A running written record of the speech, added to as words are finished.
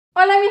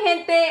Hola mi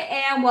gente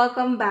and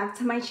welcome back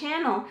to my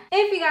channel.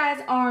 If you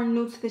guys are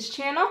new to this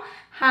channel,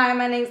 hi,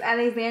 my name is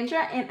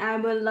Alexandra and I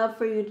would love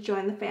for you to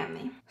join the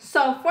family.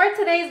 So for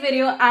today's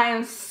video, I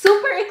am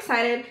super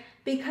excited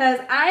because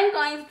I'm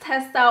going to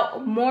test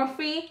out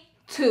Morphe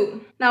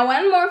 2. Now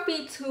when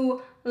Morphe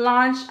 2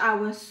 launched, I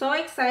was so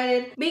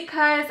excited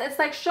because it's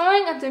like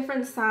showing a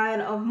different side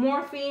of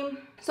Morphe.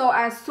 So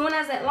as soon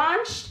as it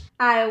launched,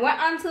 I went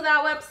onto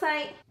that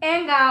website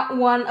and got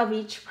one of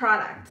each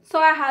product. So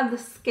I have the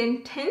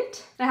skin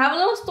tint. I have a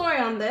little story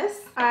on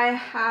this. I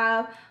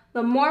have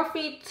the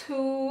Morphe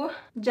 2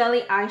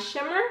 Jelly Eye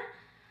Shimmer.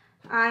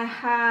 I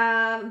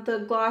have the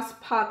Gloss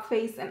Pop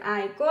Face and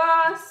Eye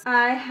Gloss.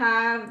 I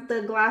have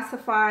the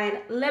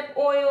Glassified Lip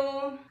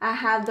Oil. I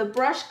have the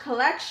Brush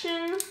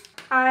Collection.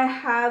 I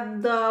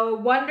have the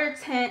Wonder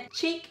Tint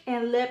Cheek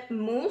and Lip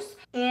Mousse.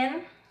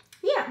 And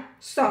yeah,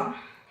 so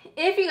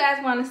if you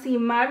guys want to see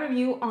my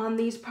review on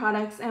these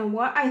products and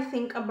what I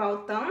think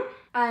about them,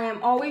 I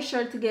am always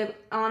sure to give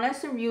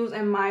honest reviews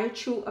and my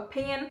true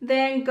opinion.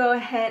 Then go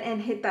ahead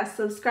and hit that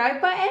subscribe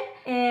button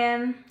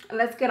and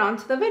let's get on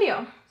to the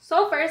video.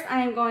 So first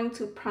I am going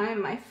to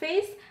prime my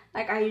face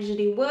like I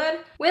usually would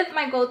with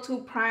my go-to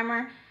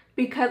primer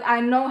because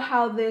I know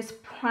how this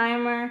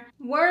primer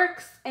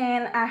works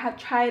and I have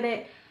tried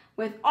it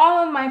with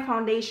all of my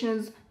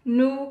foundations,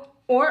 new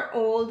or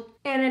old,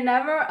 and it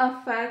never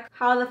affects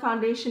how the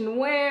foundation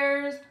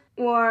wears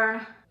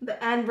or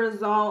the end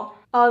result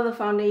of the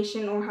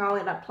foundation or how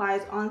it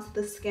applies onto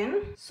the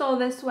skin. So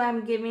this way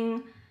I'm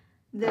giving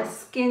the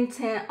skin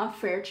tint a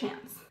fair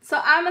chance.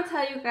 So I'm gonna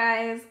tell you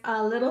guys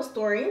a little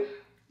story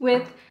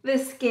with the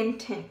skin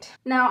tint.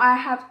 Now I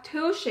have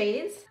two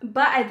shades,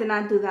 but I did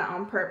not do that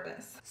on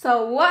purpose.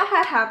 So what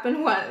had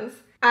happened was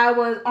I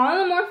was on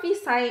the Morphe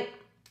site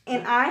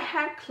and I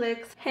had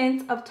clicked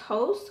Hint of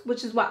Toast,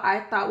 which is what I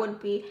thought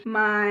would be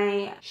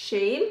my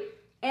shade.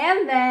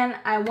 And then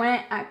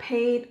I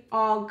paid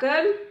all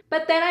good.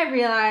 But then I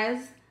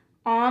realized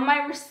on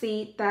my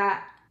receipt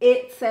that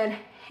it said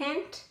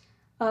Hint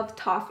of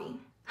Toffee.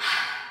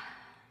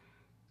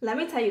 Let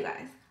me tell you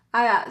guys,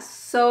 I got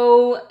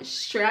so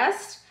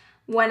stressed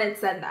when it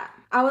said that.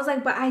 I was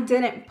like, but I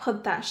didn't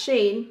put that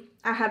shade.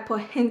 I had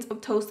put Hint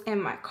of Toast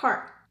in my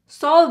cart.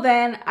 So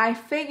then I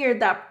figured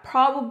that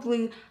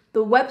probably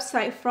the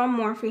website from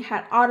Morphe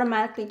had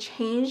automatically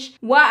changed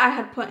what I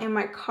had put in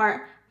my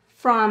cart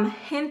from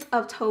Hint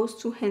of Toast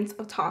to Hint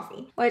of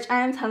Toffee, which I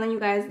am telling you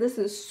guys, this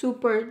is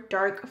super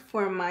dark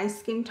for my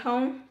skin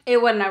tone.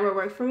 It would never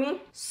work for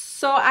me.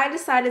 So I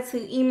decided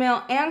to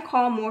email and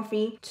call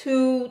Morphe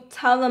to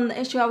tell them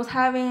the issue I was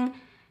having,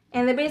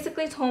 and they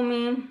basically told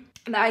me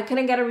that I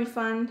couldn't get a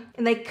refund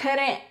and they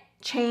couldn't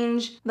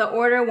change the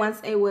order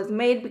once it was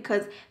made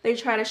because they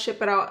try to ship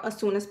it out as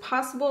soon as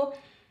possible.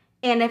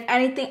 And if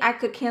anything, I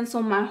could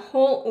cancel my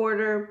whole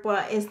order,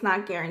 but it's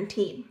not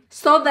guaranteed.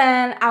 So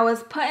then I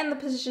was put in the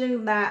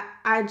position that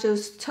I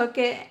just took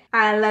it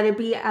and let it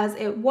be as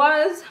it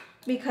was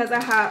because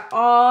I had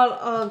all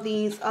of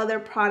these other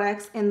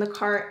products in the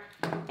cart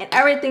and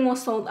everything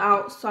was sold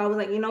out. So I was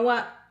like, you know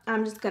what?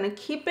 I'm just gonna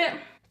keep it,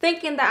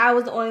 thinking that I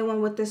was the only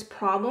one with this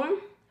problem.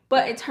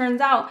 But it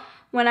turns out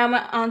when I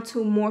went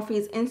onto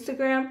Morphe's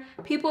Instagram,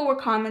 people were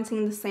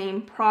commenting the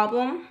same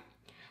problem.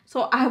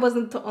 So I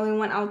wasn't the only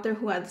one out there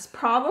who had this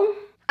problem.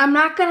 I'm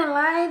not gonna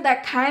lie,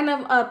 that kind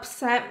of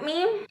upset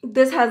me.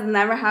 This has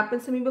never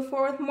happened to me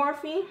before with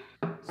Morphe.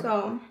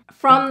 So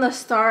from the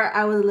start,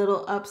 I was a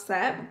little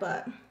upset,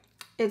 but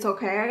it's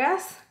okay, I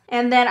guess.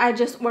 And then I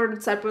just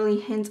ordered separately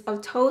Hint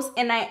of Toast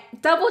and I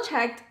double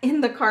checked in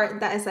the cart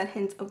that it said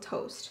Hint of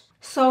Toast.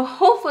 So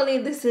hopefully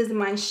this is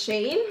my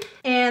shade,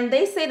 and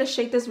they say to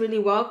shake this really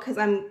well because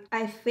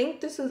I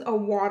think this is a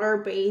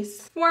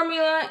water-based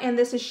formula and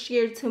this is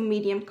sheer to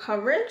medium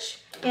coverage,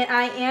 and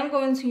I am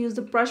going to use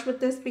the brush with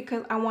this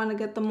because I want to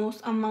get the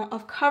most amount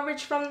of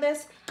coverage from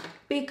this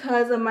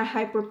because of my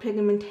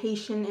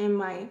hyperpigmentation and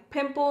my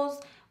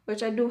pimples,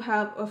 which I do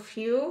have a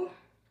few.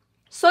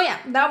 So yeah,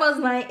 that was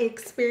my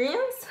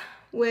experience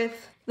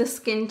with the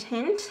skin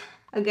tint.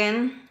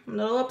 Again, I'm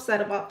a little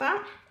upset about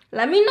that.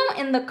 Let me know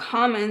in the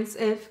comments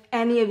if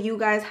any of you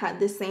guys had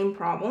the same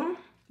problem.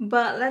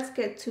 But let's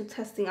get to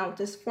testing out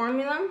this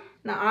formula.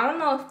 Now, I don't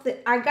know if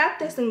I got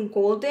this in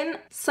golden.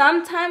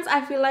 Sometimes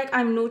I feel like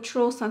I'm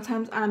neutral,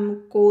 sometimes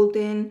I'm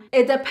golden.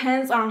 It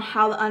depends on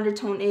how the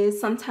undertone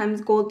is. Sometimes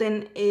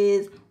golden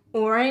is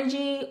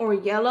orangey or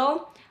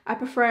yellow. I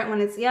prefer it when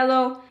it's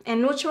yellow.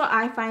 And neutral,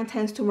 I find,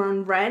 tends to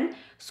run red.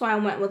 So I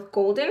went with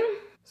golden.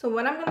 So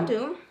what I'm gonna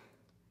do,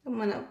 I'm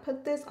gonna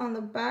put this on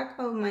the back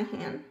of my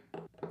hand.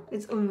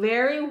 It's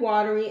very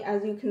watery,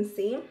 as you can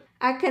see.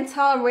 I can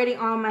tell already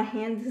on my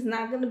hand, this is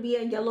not going to be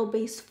a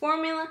yellow-based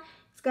formula.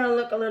 It's going to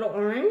look a little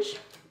orange.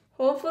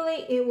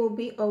 Hopefully, it will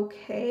be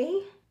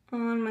okay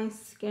on my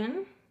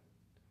skin.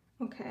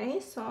 Okay,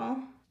 so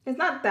it's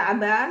not that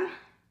bad.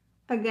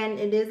 Again,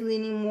 it is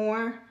leaning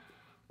more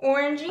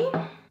orangey,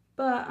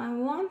 but I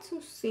want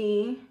to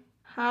see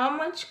how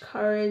much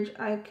coverage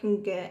I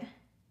can get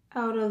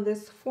out of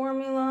this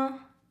formula.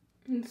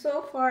 And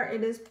so far,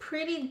 it is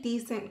pretty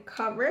decent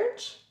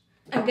coverage.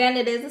 Again,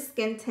 it is a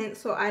skin tint,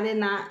 so I did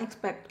not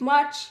expect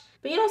much.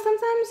 But you know,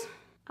 sometimes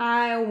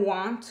I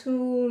want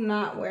to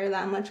not wear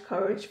that much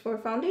coverage for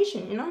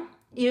foundation, you know?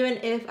 Even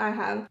if I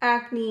have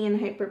acne and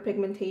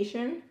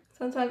hyperpigmentation,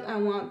 sometimes I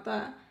want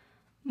that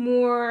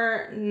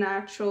more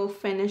natural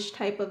finish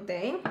type of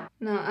day.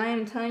 Now, I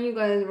am telling you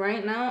guys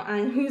right now,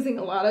 I'm using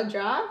a lot of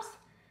drops.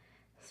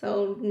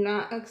 So do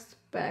not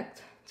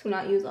expect to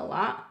not use a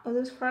lot of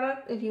this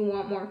product if you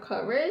want more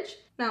coverage.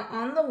 Now,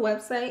 on the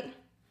website,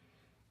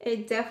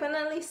 it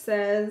definitely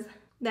says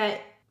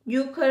that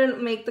you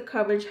could make the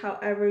coverage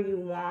however you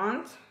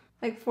want.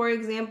 Like, for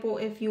example,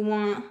 if you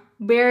want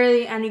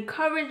barely any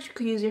coverage, you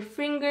could use your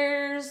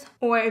fingers.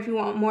 Or if you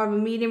want more of a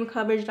medium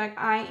coverage like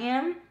I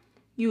am,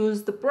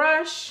 use the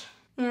brush.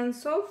 And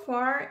so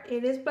far,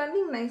 it is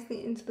blending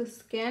nicely into the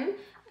skin.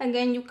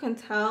 Again, you can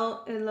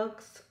tell it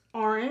looks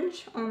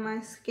orange on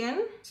my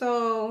skin.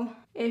 So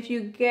if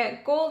you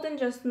get golden,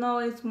 just know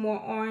it's more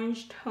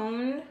orange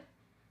toned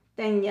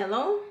than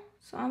yellow.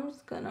 So I'm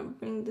just gonna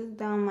bring this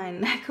down my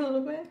neck a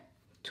little bit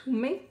to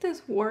make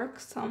this work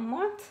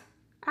somewhat.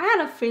 I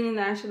had a feeling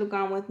that I should have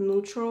gone with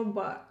neutral,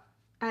 but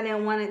I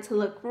didn't want it to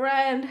look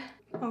red.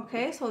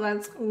 Okay, so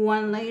that's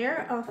one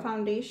layer of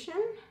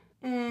foundation.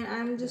 And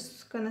I'm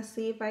just gonna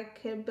see if I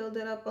could build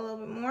it up a little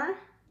bit more.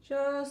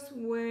 Just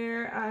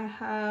where I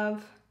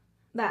have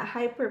that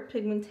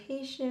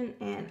hyperpigmentation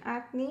and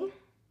acne.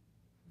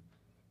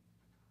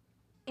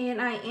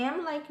 And I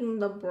am liking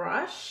the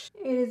brush.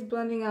 It is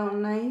blending out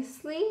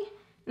nicely.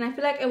 And I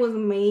feel like it was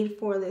made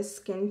for this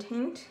skin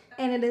tint.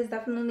 And it is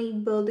definitely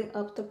building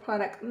up the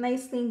product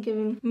nicely,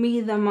 giving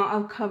me the amount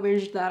of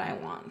coverage that I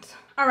want.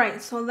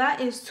 Alright, so that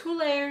is 2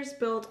 layers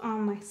built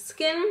on my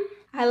skin.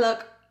 I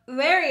look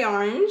very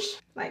orange.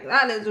 Like,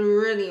 that is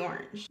really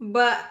orange.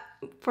 But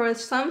for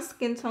some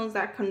skin tones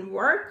that can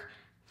work,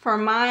 for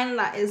mine,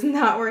 that is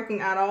not working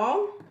at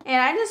all.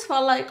 And I just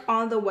felt like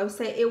on the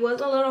website, it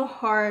was a little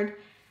hard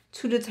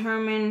to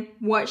determine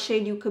what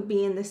shade you could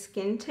be in the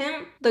skin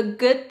tint. The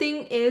good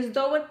thing is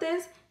though with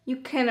this, you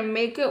can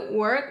make it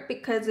work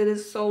because it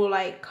is so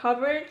light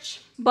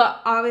coverage.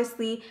 But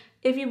obviously,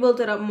 if you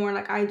build it up more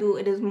like I do,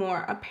 it is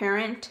more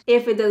apparent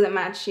if it doesn't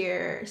match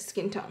your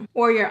skin tone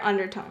or your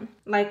undertone,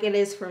 like it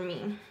is for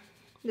me.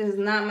 This is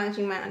not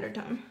matching my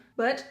undertone.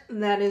 But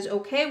that is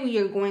okay, we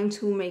are going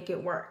to make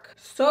it work.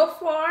 So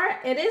far,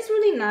 it is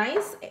really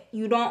nice.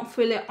 You don't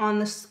feel it on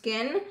the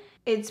skin.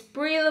 It's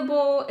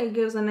breathable, it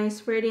gives a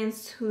nice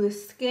radiance to the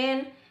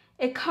skin.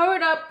 It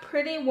covered up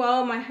pretty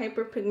well my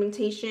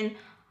hyperpigmentation.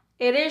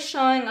 It is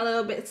showing a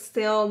little bit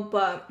still,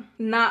 but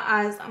not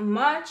as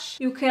much.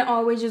 You can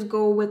always just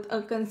go with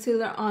a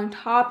concealer on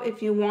top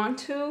if you want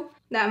to,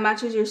 that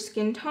matches your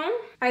skin tone.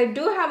 I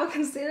do have a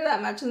concealer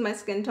that matches my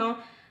skin tone,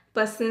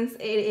 but since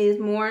it is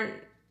more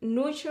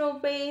neutral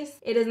base,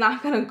 it is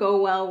not gonna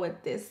go well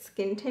with this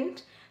skin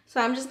tint. So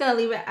I'm just gonna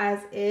leave it as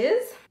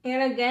is.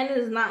 And again, it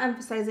is not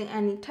emphasizing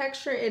any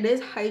texture. It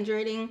is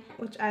hydrating,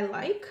 which I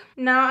like.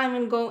 Now I'm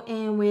gonna go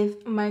in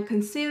with my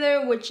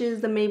concealer, which is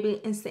the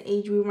Maybelline Instant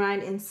Age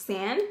Rewind in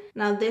Sand.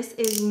 Now this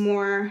is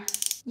more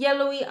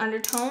yellowy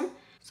undertone.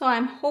 So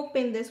I'm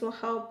hoping this will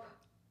help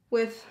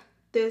with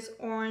this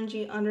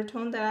orangey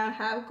undertone that I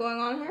have going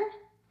on here.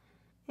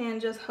 And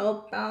just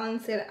help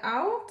balance it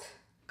out.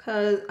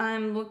 Because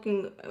I'm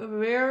looking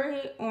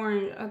very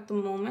orange at the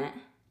moment.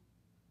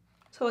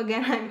 So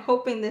again, I'm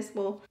hoping this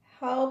will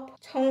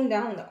help tone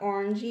down the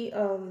orangey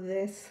of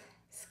this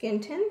skin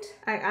tint.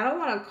 I don't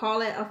want to call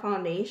it a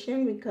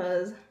foundation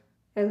because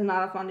it's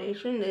not a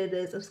foundation. It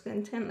is a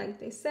skin tint like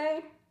they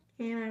say.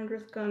 And I'm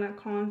just going to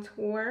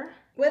contour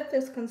with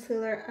this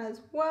concealer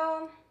as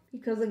well.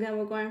 Because again,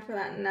 we're going for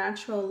that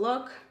natural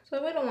look.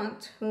 So we don't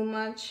want too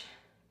much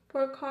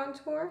for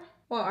contour.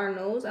 Well, our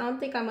nose. I don't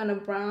think I'm going to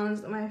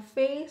bronze my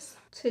face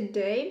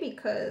today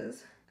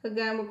because,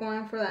 again, we're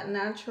going for that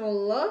natural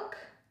look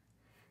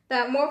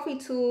that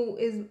Morphe 2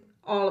 is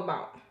all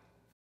about.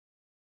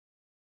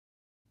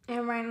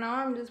 And right now,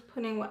 I'm just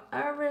putting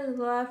whatever is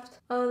left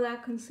of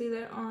that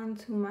concealer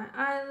onto my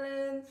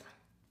eyelids.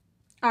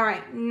 All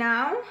right,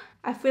 now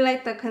I feel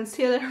like the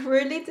concealer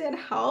really did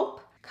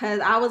help because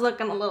I was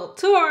looking a little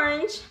too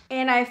orange.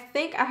 And I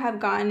think I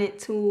have gotten it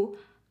to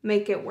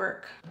make it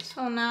work.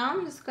 So now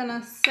I'm just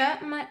gonna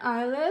set my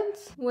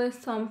eyelids with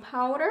some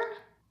powder.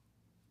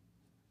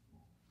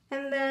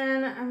 And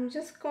then I'm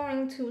just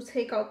going to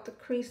take out the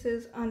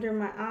creases under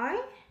my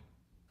eye.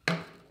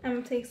 I'm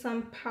gonna take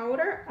some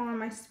powder on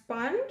my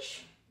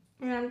sponge.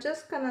 And I'm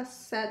just gonna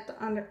set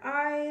the under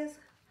eyes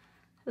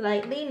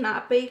lightly,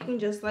 not baking,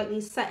 just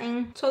lightly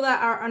setting so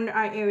that our under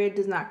eye area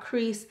does not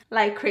crease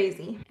like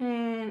crazy.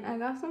 And I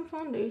got some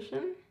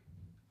foundation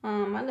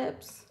on my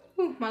lips.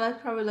 Ooh, my lips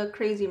probably look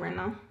crazy right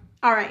now.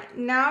 All right,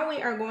 now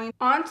we are going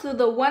on to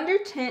the Wonder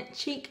Tint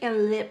Cheek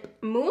and Lip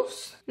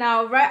Mousse.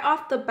 Now, right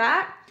off the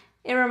bat,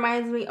 it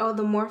reminds me of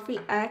the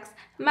Morphe X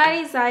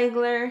Maddie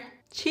Ziegler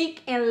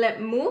Cheek and Lip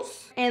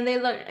Mousse. And they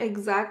look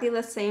exactly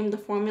the same. The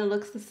formula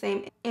looks the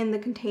same in the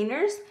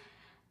containers.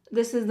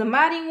 This is the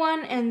Maddie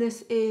one, and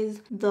this is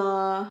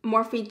the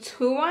Morphe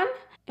 2 one.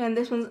 And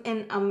this one's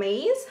in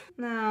Amaze.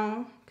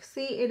 Now,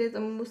 See, it is a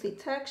moussey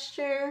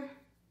texture.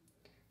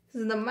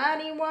 This is the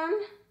matte one.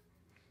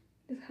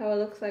 This is how it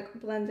looks like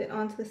blended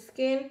onto the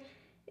skin.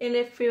 And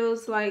it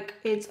feels like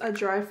it's a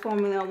dry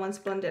formula once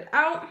blended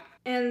out.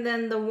 And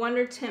then the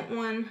Wonder Tint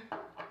one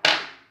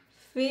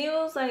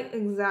feels like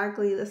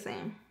exactly the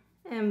same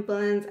and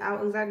blends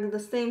out exactly the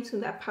same to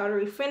that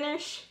powdery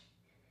finish,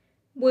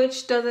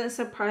 which doesn't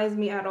surprise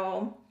me at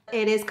all.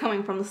 It is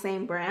coming from the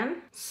same brand.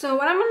 So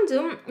what I'm gonna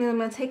do is I'm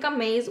gonna take a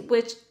Maze,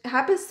 which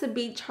happens to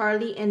be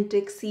Charlie and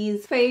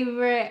Dixie's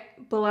favorite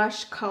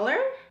blush color.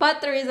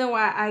 But the reason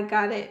why I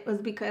got it was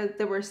because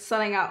they were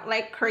selling out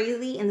like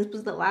crazy and this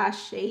was the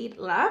last shade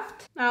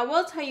left. Now I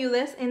will tell you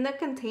this, in the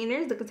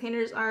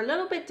containers are a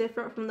little bit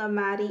different from the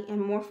Matte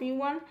and Morphe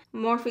one.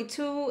 Morphe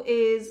 2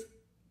 is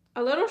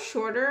a little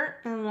shorter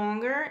and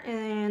longer,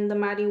 and the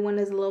Matte one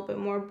is a little bit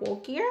more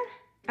bulkier.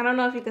 I don't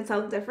know if you can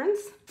tell the difference.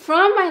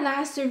 From my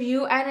last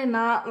review, I did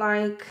not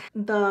like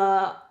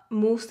the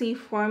moussey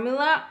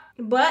formula,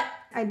 but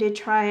I did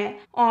try it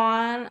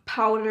on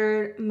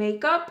powdered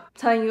makeup. I'm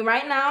telling you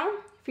right now,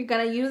 if you're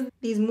gonna use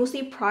these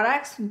moussey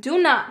products, do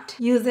not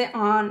use it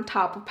on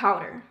top of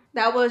powder.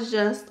 That was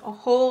just a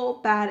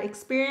whole bad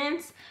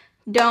experience.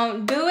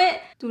 Don't do it.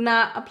 Do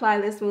not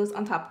apply this mousse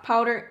on top of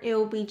powder. It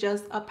will be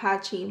just a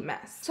patchy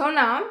mess. So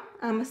now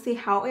I'm gonna see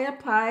how it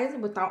applies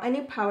without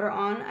any powder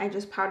on. I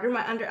just powdered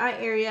my under eye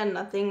area,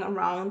 nothing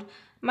around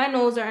my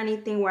nose or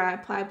anything where I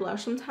apply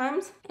blush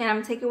sometimes. And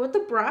I'm taking it with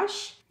the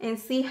brush and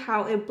see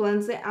how it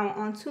blends it out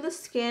onto the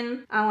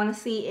skin. I want to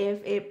see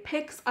if it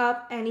picks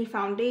up any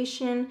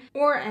foundation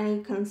or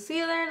any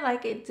concealer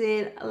like it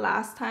did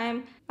last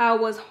time. I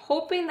was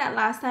hoping that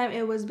last time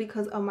it was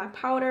because of my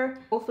powder.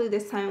 Hopefully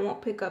this time it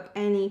won't pick up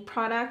any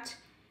product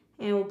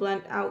and it will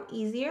blend out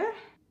easier.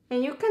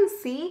 And you can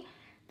see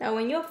that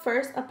when you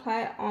first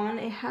apply it on,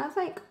 it has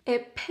like,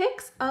 it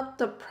picks up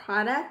the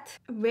product.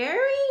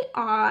 Very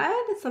odd.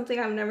 It's something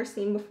I've never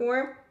seen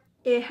before.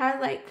 It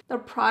has like the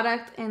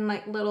product in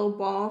like little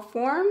ball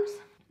forms.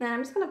 Then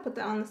I'm just gonna put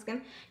that on the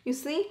skin. You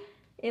see,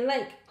 it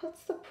like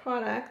puts the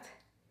product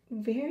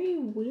very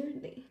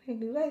weirdly. Like,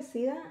 do you guys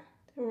see that?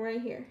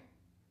 Right here.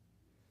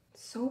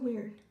 It's so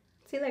weird.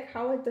 See like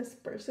how it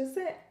disperses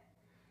it?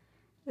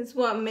 It's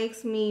what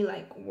makes me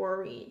like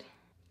worried.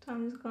 So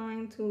I'm just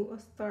going to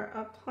start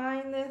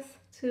applying this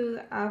to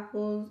the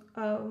apples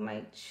of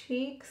my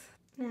cheeks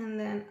and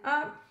then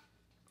up.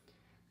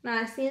 Now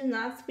I seem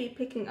not to be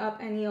picking up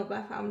any of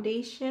that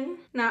foundation.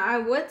 Now I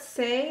would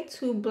say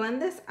to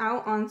blend this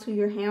out onto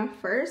your hand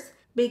first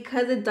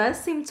because it does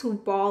seem to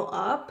ball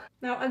up.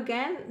 Now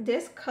again,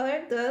 this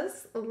color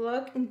does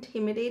look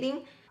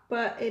intimidating,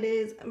 but it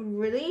is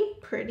really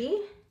pretty.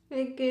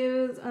 It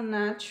gives a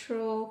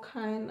natural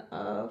kind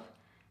of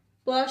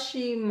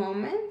blushy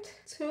moment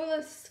to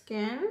the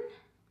skin.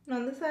 And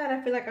on this side,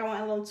 I feel like I went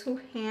a little too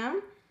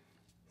ham.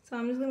 So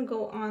I'm just gonna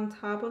go on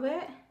top of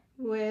it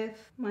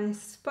with my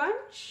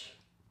sponge.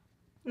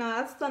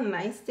 Now that's the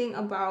nice thing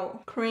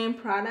about cream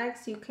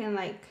products. You can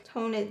like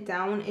tone it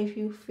down if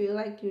you feel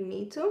like you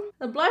need to.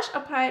 The blush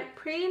applied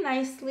pretty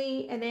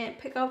nicely. It didn't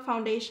pick up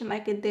foundation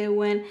like it did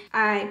when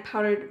I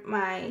powdered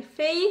my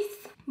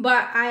face.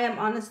 But I am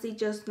honestly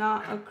just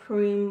not a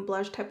cream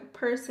blush type of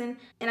person.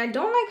 And I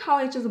don't like how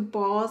it just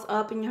balls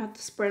up and you have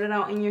to spread it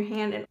out in your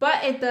hand.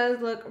 But it does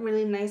look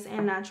really nice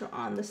and natural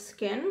on the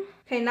skin.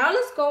 Okay, now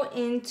let's go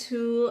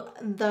into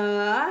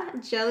the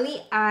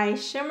Jelly Eye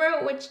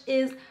Shimmer, which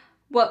is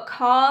what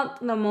called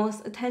the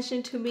most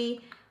attention to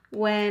me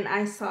when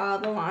I saw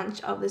the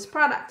launch of this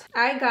product.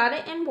 I got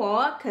it in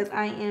Wall because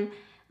I am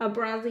a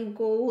bronzy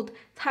gold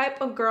type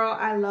of girl.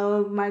 I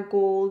love my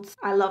golds.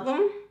 I love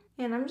them.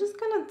 And I'm just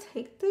gonna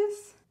take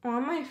this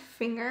on my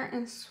finger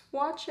and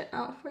swatch it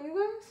out for you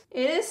guys.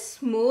 It is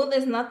smooth.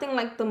 It's nothing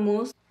like the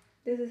mousse.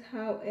 This is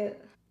how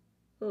it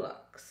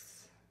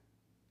looks.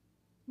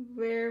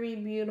 Very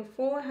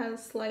beautiful. It has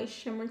a slight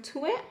shimmer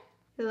to it.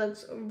 It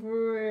looks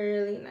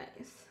really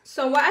nice.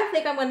 So what I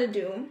think I'm gonna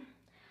do,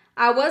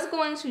 I was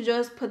going to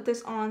just put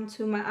this on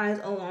to my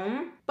eyes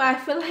alone, but I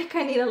feel like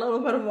I need a little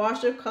bit of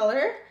wash of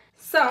color.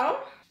 So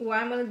what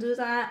I'm gonna do is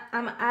I'm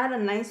gonna add a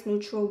nice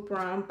neutral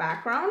brown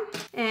background.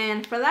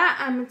 And for that,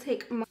 I'm gonna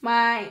take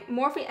my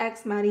Morphe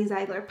X Maddie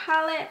Ziegler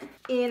palette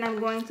and I'm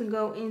going to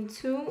go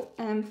into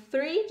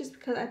M3 just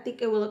because I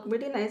think it will look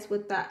really nice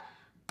with that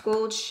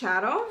gold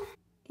shadow.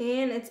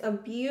 And it's a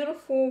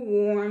beautiful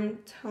warm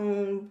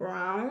tone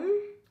brown.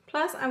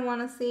 Plus, I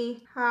want to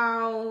see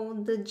how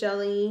the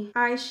Jelly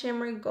Eye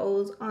Shimmer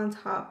goes on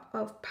top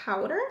of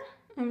powder.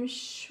 I'm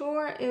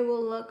sure it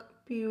will look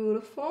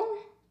beautiful.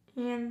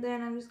 And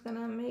then I'm just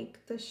gonna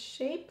make the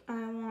shape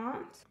I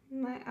want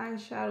my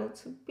eyeshadow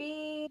to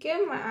be.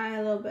 Give my eye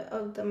a little bit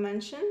of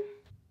dimension.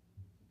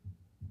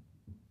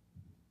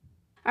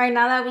 Alright,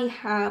 now that we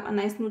have a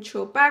nice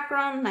neutral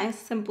background, nice,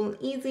 simple,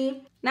 and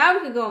easy, now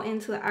we can go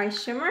into the eye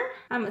shimmer.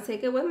 I'm gonna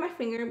take it with my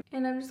finger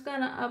and I'm just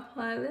gonna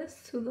apply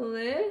this to the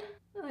lid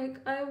like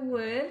I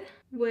would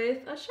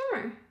with a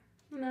shimmer.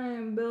 And I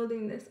am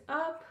building this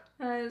up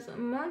as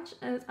much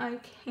as I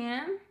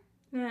can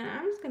Now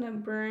I'm just gonna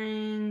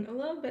bring a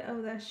little bit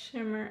of that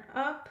shimmer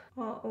up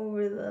all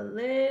over the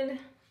lid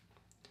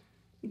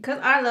because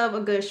I love a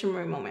good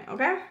shimmery moment,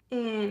 okay?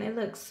 And it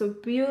looks so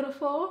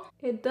beautiful.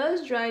 It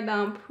does dry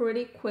down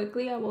pretty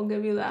quickly, I will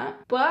give you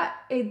that. But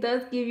it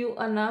does give you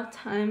enough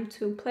time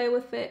to play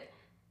with it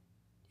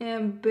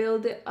and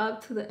build it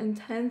up to the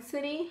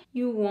intensity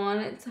you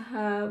want it to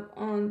have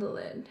on the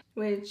lid,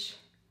 which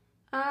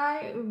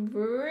I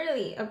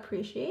really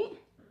appreciate.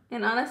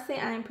 And honestly,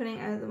 I am putting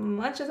as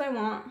much as I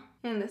want.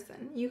 And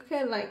listen, you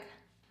could like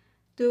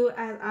do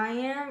as I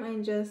am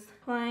and just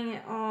applying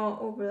it all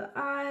over the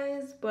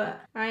eyes,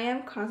 but I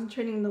am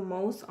concentrating the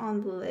most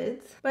on the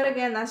lids. But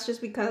again, that's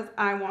just because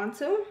I want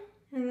to.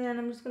 And then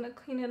I'm just gonna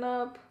clean it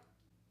up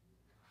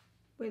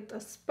with a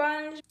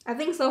sponge. I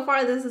think so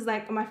far this is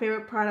like my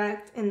favorite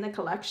product in the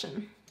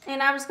collection.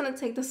 And I'm just gonna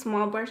take the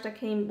small brush that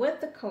came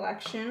with the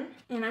collection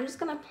and I'm just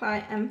gonna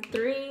apply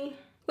M3,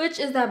 which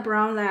is that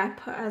brown that I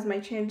put as my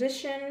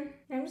transition.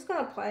 And I'm just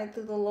gonna apply it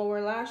to the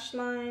lower lash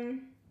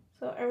line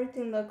so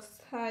everything looks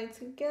tied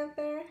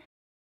together.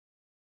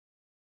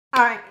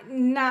 All right,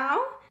 now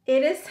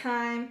it is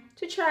time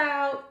to try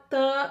out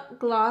the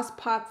Gloss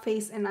Pop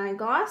Face and Eye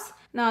Gloss.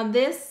 Now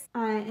this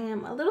I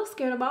am a little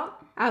scared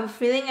about. I have a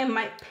feeling it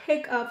might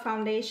pick up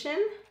foundation,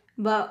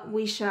 but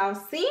we shall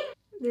see.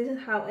 This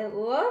is how it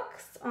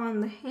looks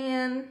on the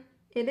hand.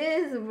 It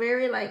is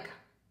very like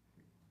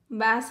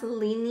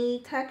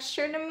Vaseline-y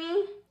texture to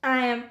me.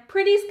 I am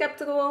pretty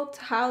skeptical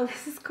to how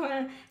this is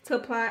going to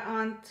apply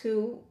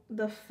onto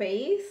the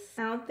face.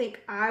 I don't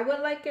think I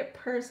would like it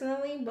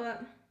personally,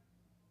 but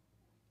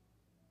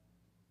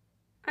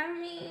I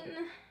mean,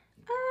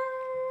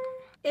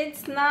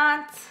 it's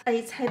not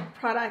a type of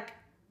product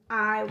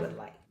I would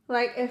like.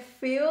 Like, it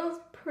feels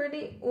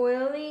pretty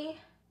oily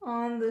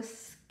on the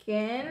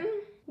skin,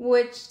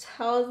 which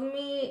tells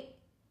me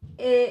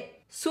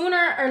it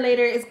sooner or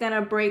later is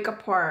gonna break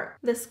apart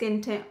the skin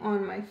tint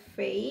on my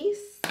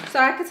face. So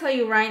I can tell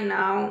you right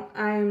now,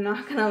 I'm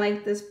not gonna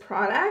like this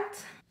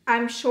product.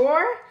 I'm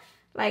sure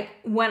like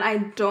when I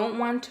don't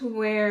want to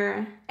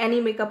wear any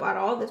makeup at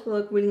all, this will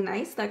look really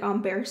nice like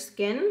on bare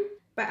skin.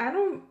 But I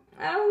don't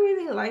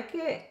really like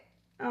it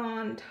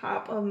on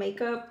top of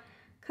makeup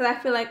because I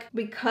feel like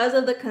because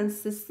of the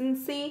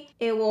consistency,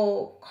 it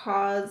will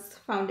cause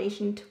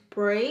foundation to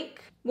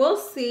break. We'll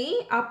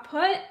see. I'll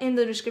put in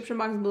the description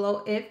box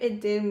below if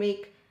it did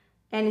make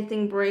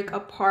anything break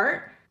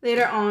apart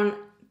later on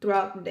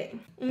throughout the day.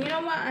 And you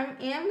know what? I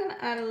am going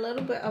to add a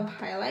little bit of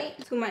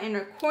highlight to my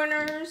inner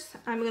corners.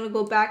 I'm going to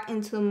go back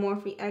into the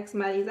Morphe X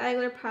Maddie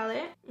Ziegler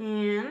palette.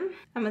 And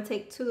I'm going to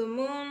take To the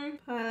Moon,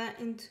 apply that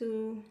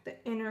into the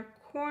inner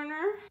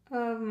corner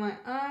of my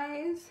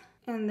eyes.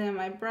 And then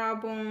my brow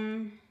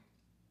bone.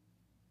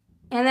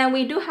 And then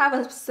we do have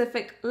a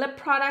specific lip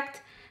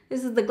product.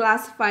 This is the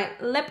Glassified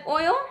Lip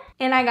Oil.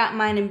 And I got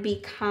mine in Be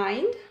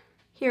Kind.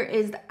 Here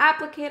is the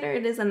applicator.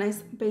 It is a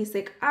nice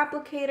basic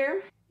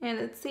applicator. And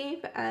let's see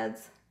if it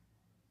adds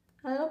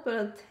a little bit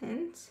of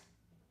tint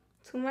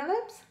to my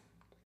lips.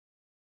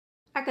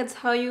 I could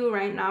tell you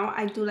right now,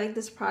 I do like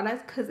this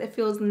product because it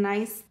feels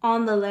nice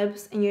on the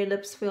lips and your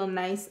lips feel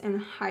nice and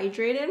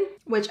hydrated,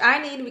 which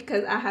I need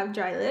because I have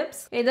dry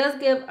lips. It does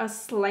give a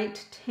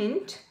slight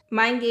tint.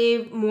 Mine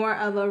gave more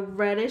of a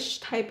reddish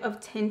type of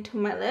tint to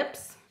my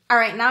lips. All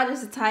right, now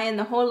just to tie in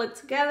the whole look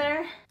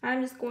together,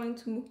 I'm just going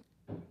to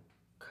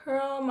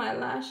curl my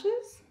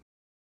lashes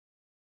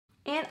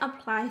and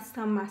apply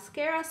some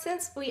mascara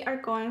since we are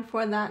going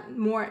for that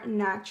more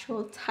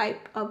natural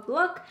type of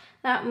look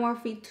that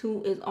Morphe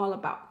 2 is all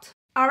about.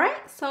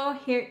 Alright, so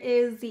here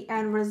is the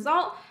end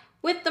result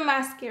with the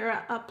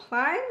mascara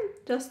applied,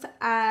 just to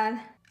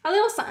add a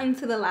little something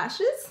to the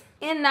lashes.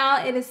 And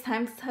now it is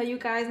time to tell you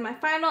guys my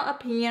final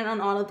opinion on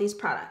all of these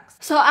products.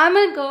 So I'm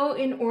gonna go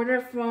in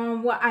order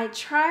from what I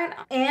tried.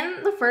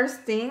 And the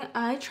first thing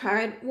I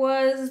tried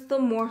was the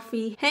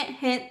Morphe Hint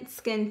Hint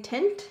Skin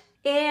Tint.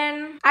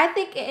 And I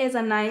think it is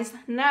a nice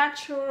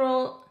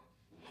natural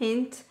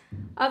hint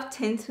of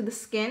tint to the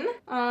skin.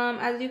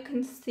 As you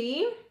can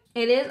see,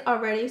 it is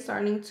already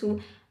starting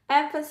to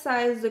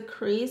emphasize the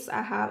crease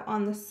I have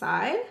on the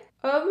side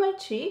of my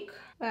cheek.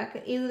 But I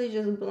could easily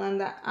just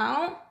blend that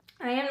out.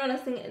 I am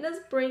noticing it is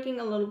breaking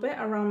a little bit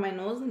around my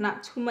nose.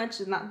 Not too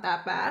much, it's not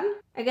that bad.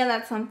 Again,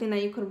 that's something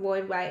that you could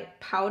avoid by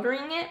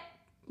powdering it.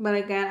 But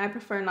again, I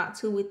prefer not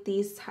to with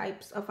these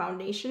types of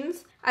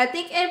foundations. I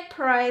think it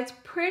provides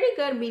pretty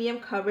good medium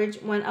coverage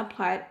when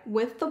applied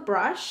with the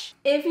brush.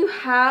 If you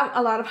have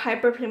a lot of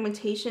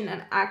hyperpigmentation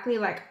and acne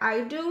like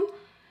I do,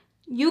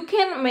 you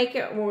can make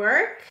it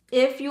work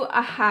if you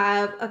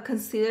have a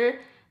concealer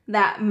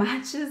that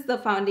matches the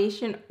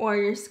foundation or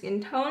your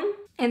skin tone.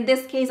 In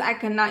this case, I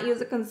cannot use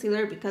a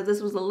concealer because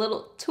this was a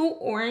little too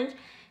orange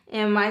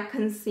and my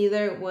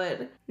concealer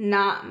would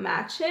not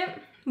match it.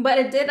 But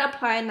it did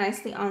apply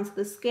nicely onto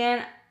the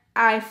skin.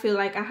 I feel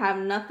like I have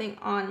nothing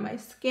on my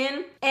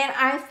skin. And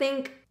I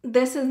think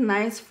this is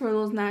nice for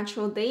those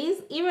natural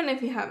days, even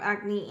if you have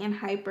acne and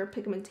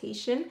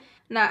hyperpigmentation.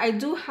 Now, I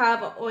do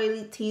have an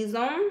oily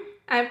T-zone.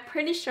 I'm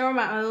pretty sure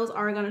my oils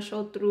are going to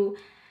show through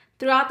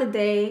throughout the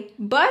day.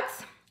 But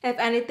if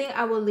anything,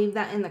 I will leave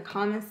that in the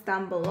comments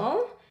down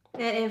below.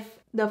 And if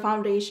the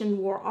foundation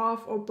wore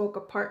off or broke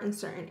apart in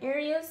certain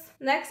areas.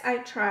 Next, I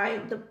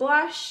tried the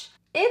blush.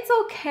 It's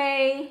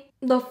okay.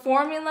 The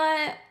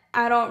formula,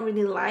 I don't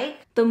really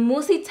like. The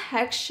moussey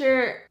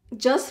texture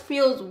just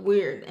feels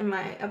weird in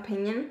my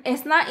opinion.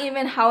 It's not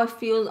even how it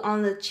feels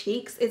on the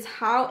cheeks, it's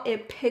how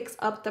it picks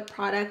up the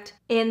product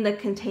in the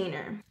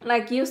container.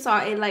 Like you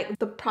saw it, like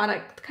the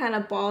product kind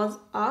of balls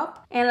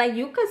up and like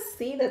you could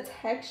see the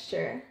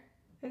texture.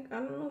 Like, I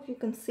don't know if you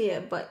can see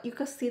it, but you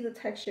could see the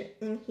texture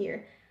in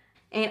here.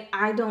 And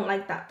I don't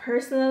like that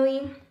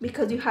personally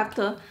because you have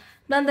to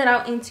blend it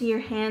out into your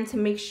hand to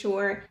make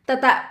sure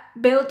that that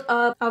build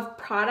up of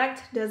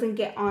product doesn't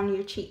get on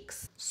your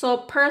cheeks. So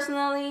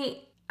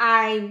personally,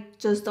 I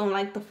just don't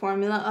like the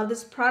formula of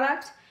this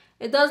product.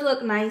 It does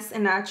look nice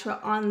and natural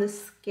on the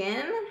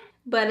skin,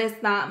 but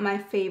it's not my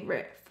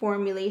favorite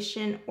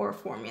formulation or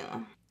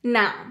formula.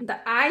 Now, the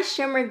eye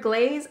shimmer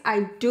glaze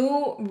I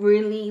do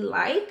really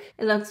like.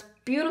 It looks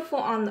beautiful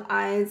on the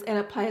eyes. It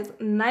applies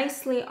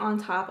nicely on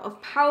top of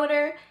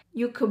powder.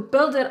 You could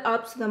build it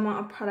up to the amount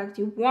of product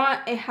you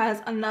want. It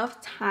has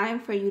enough time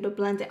for you to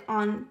blend it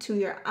onto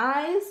your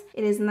eyes.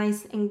 It is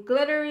nice and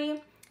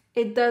glittery.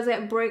 It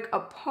doesn't break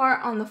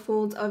apart on the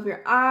folds of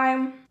your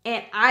eye.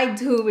 And I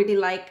do really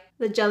like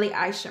the jelly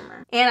eye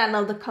shimmer. And I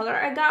love the color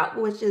I got,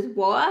 which is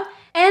Boa.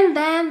 And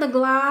then the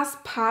Gloss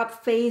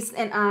Pop Face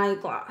and Eye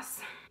Gloss.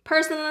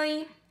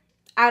 Personally,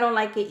 I don't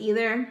like it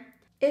either.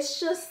 It's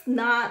just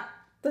not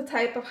the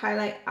type of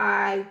highlight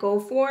I go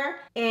for,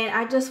 and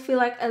I just feel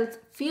like it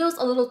feels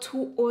a little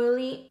too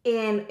oily,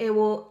 and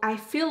I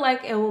feel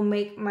like it will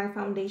make my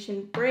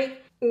foundation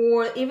break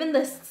or even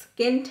the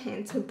skin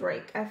tint to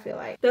break, I feel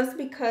like, just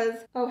because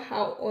of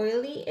how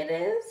oily it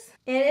is.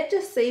 And it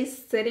just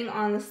stays sitting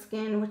on the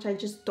skin, which I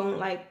just don't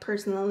like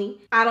personally.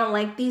 I don't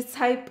like these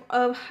type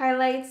of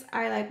highlights.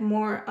 I like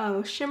more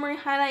of a shimmery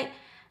highlight,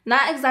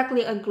 not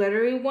exactly a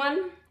glittery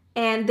one.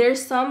 And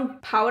there's some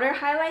powder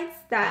highlights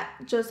that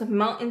just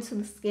melt into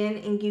the skin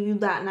and give you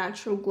that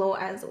natural glow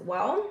as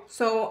well.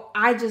 So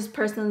I just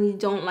personally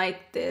don't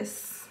like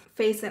this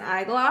face and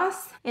eye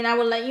gloss. And I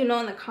will let you know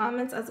in the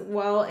comments as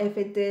well if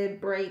it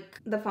did break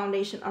the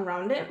foundation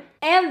around it.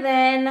 And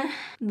then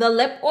the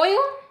lip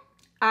oil,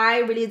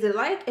 I really did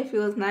like. It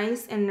feels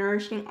nice and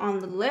nourishing on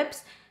the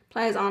lips.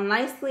 Applies on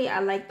nicely.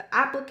 I like the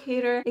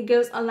applicator. It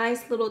gives a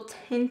nice little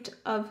tint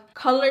of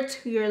color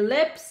to your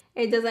lips.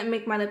 It doesn't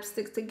make my lips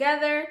stick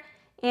together,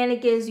 and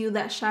it gives you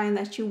that shine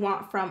that you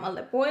want from a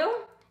lip oil.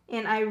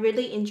 And I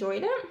really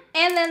enjoyed it.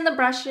 And then the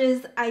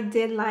brushes I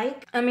did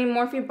like. I mean,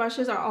 Morphe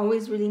brushes are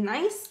always really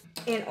nice.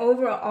 And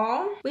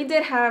overall, we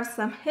did have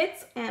some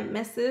hits and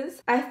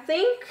misses. I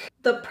think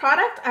the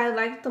product I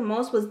liked the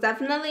most was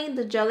definitely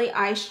the Jelly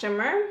Eye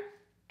Shimmer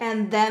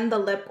and then the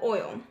lip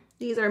oil.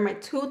 These are my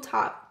two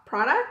top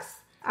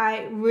products.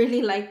 I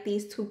really like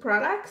these two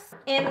products.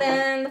 And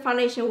then the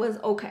foundation was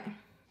okay.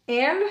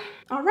 And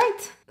all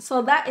right,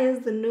 so that is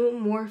the new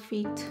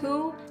Morphe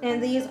 2.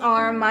 And these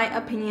are my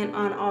opinion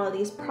on all of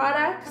these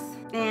products.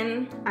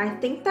 And I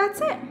think that's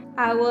it.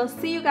 I will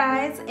see you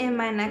guys in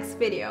my next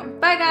video.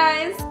 Bye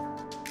guys.